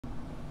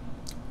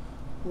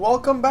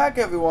Welcome back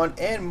everyone.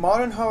 In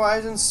Modern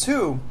Horizons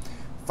 2,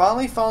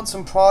 finally found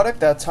some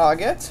product at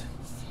Target,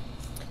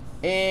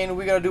 and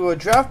we're gonna do a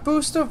draft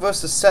booster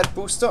versus set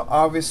booster.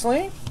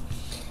 Obviously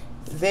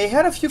they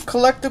had a few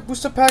collector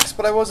booster packs,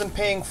 but I wasn't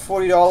paying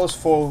 $40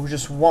 for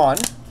just one,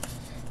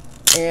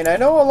 and I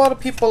know a lot of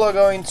people are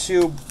going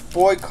to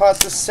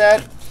boycott the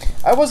set.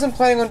 I wasn't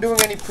planning on doing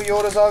any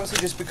pre-orders, obviously,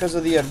 just because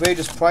of the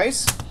outrageous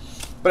price,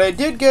 but I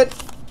did get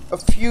a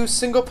few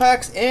single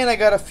packs, and I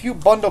got a few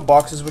bundle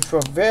boxes, which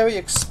were very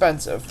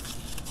expensive.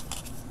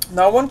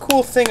 Now, one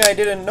cool thing I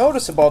didn't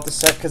notice about the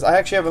set, because I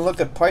actually haven't looked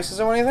at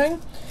prices or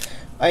anything,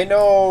 I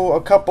know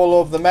a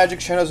couple of the Magic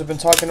channels have been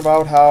talking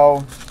about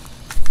how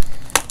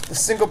the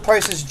single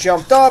prices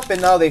jumped up,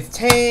 and now they've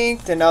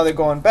tanked, and now they're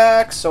going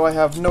back, so I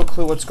have no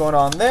clue what's going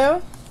on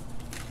there.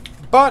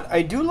 But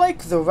I do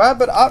like the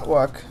rabbit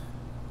artwork.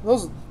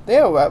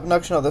 They're rabbit,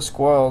 actually no, they're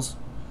squirrels.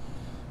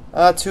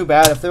 Too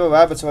bad. If they were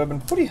rabbits, I would have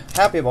been pretty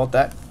happy about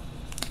that.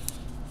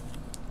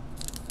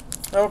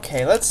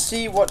 Okay, let's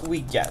see what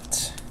we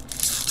get.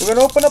 We're going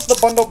to open up the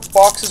bundle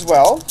box as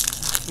well,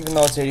 even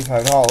though it's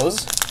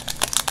 $85.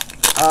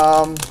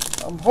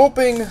 I'm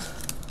hoping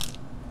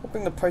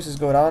the prices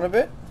go down a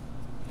bit.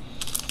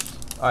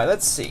 Alright,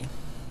 let's see.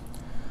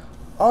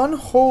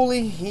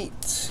 Unholy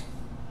Heat.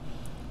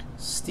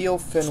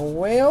 Steelfin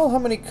Whale. How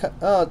many?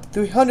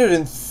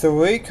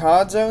 303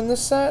 cards are in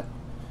this set?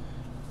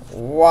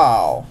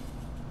 Wow.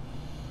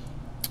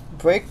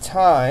 Break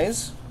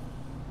Ties.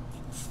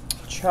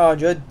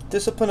 Charger.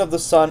 Discipline of the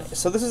Sun.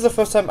 So this is the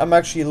first time I'm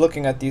actually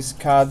looking at these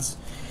cards.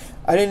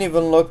 I didn't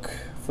even look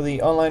for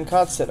the online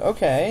card set.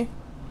 Okay.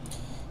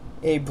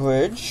 A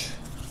Bridge.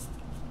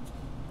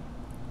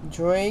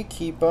 Dray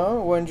Keeper.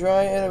 When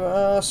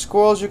dry,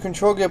 squirrels you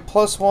control get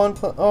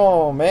 +1.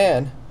 Oh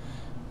man.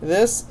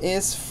 This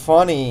is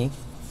funny.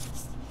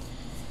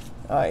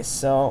 Alright,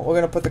 so we're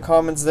going to put the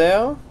comments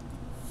there.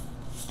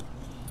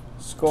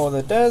 Score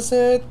the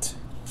Desert.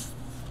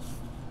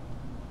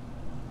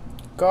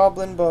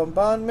 Goblin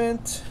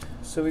Bombardment.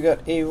 So we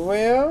got a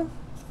rare.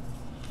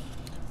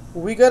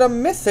 We got a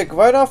mythic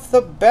right off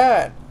the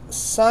bat.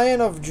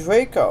 Scion of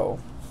Draco.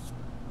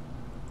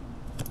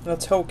 A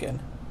token.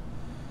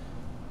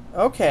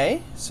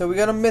 Okay, so we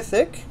got a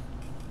mythic.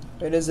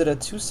 Wait, is it a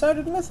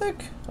two-sided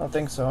mythic? I don't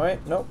think so,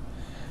 right? Nope.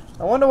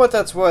 I wonder what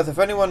that's worth. If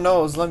anyone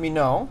knows, let me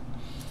know.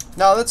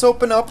 Now let's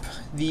open up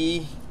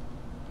the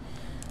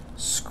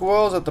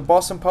squirrels at the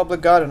Boston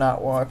Public Garden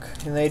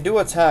artwork, and they do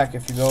attack.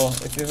 If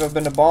you've ever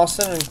been to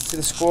Boston and see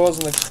the squirrels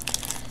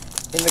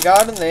in the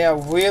garden, they are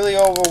really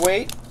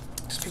overweight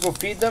because people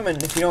feed them,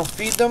 and if you don't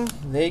feed them,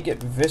 they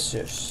get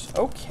vicious.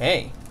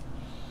 Okay,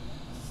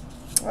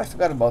 I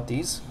forgot about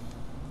these.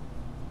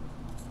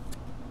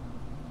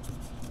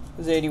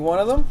 There's 81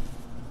 of them.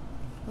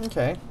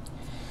 Okay.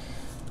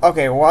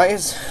 Okay, why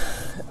is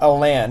a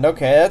land?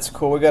 Okay, that's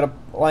cool. We got a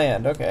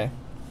land. Okay.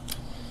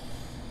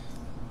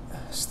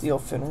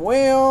 Steelfin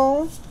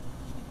Whale,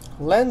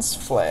 Lens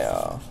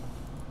Flare,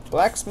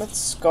 Blacksmith's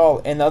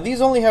Skull, and now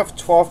these only have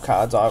 12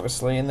 cards,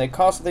 obviously, and they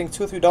cost, I think,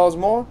 $2 or $3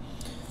 more.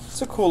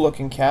 It's a cool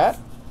looking cat.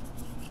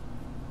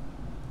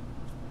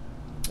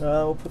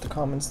 We'll put the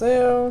comments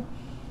there.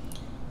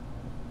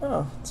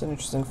 Oh, it's an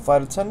interesting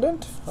flight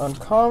attendant.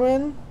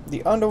 Uncommon,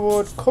 the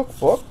Underwood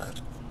Cookbook.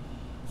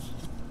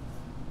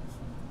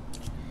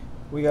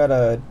 We got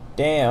a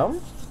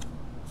Dam,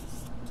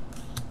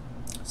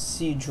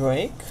 Sea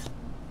Drake.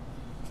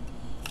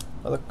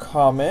 Another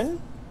common,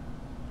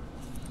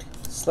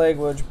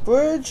 Slagwedge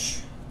Bridge,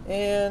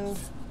 and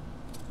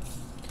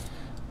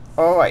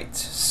alright,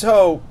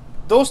 so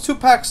those two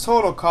packs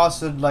total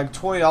costed like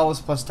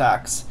 $20 plus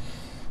tax.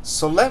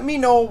 So let me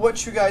know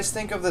what you guys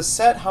think of this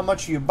set, how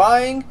much are you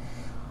buying.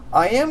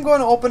 I am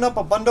going to open up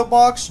a bundle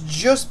box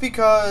just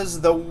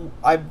because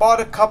I bought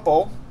a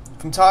couple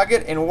from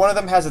Target and one of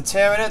them has a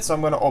tear in it, so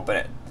I'm going to open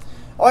it.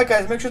 Alright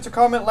guys, make sure to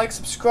comment, like,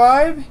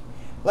 subscribe.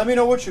 Let me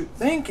know what you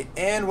think,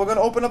 and we're going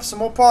to open up some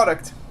more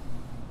product.